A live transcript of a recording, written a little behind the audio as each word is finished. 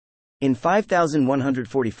In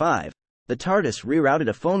 5145, the TARDIS rerouted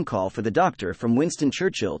a phone call for the Doctor from Winston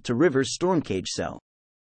Churchill to River's Stormcage cell.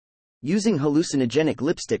 Using hallucinogenic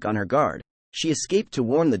lipstick on her guard, she escaped to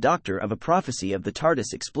warn the Doctor of a prophecy of the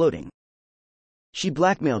TARDIS exploding. She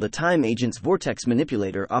blackmailed a time agent's vortex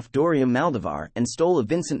manipulator off Dorium Maldivar and stole a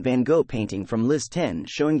Vincent van Gogh painting from Liz 10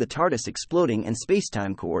 showing the TARDIS exploding and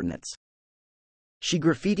spacetime coordinates. She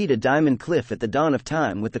graffitied a diamond cliff at the dawn of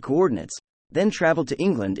time with the coordinates, then traveled to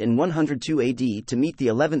England in 102 AD to meet the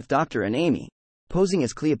 11th Doctor and Amy, posing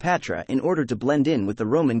as Cleopatra in order to blend in with the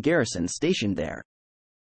Roman garrison stationed there.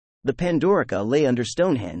 The Pandorica lay under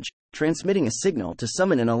Stonehenge, transmitting a signal to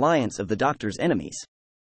summon an alliance of the Doctor's enemies.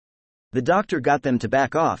 The Doctor got them to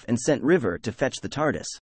back off and sent River to fetch the TARDIS.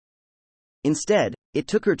 Instead, it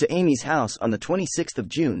took her to Amy's house on the 26th of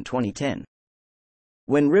June 2010.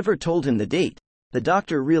 When River told him the date, the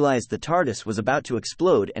Doctor realized the TARDIS was about to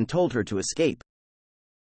explode and told her to escape.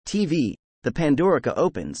 TV, the Pandorica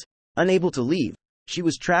opens. Unable to leave, she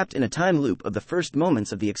was trapped in a time loop of the first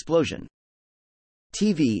moments of the explosion.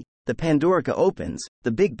 TV, the Pandorica opens.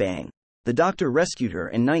 The Big Bang. The Doctor rescued her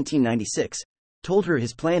in 1996, told her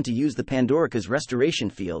his plan to use the Pandorica's restoration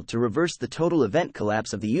field to reverse the total event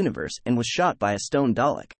collapse of the universe and was shot by a stone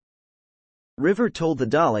Dalek. River told the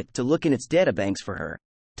Dalek to look in its databanks for her,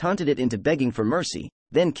 taunted it into begging for mercy,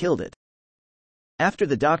 then killed it. After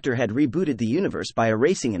the Doctor had rebooted the universe by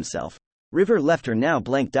erasing himself, River left her now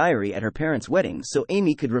blank diary at her parents' wedding so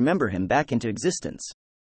Amy could remember him back into existence.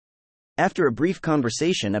 After a brief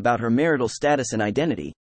conversation about her marital status and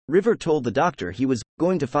identity, River told the Doctor he was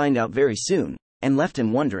going to find out very soon, and left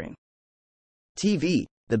him wondering. TV,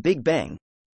 the Big Bang.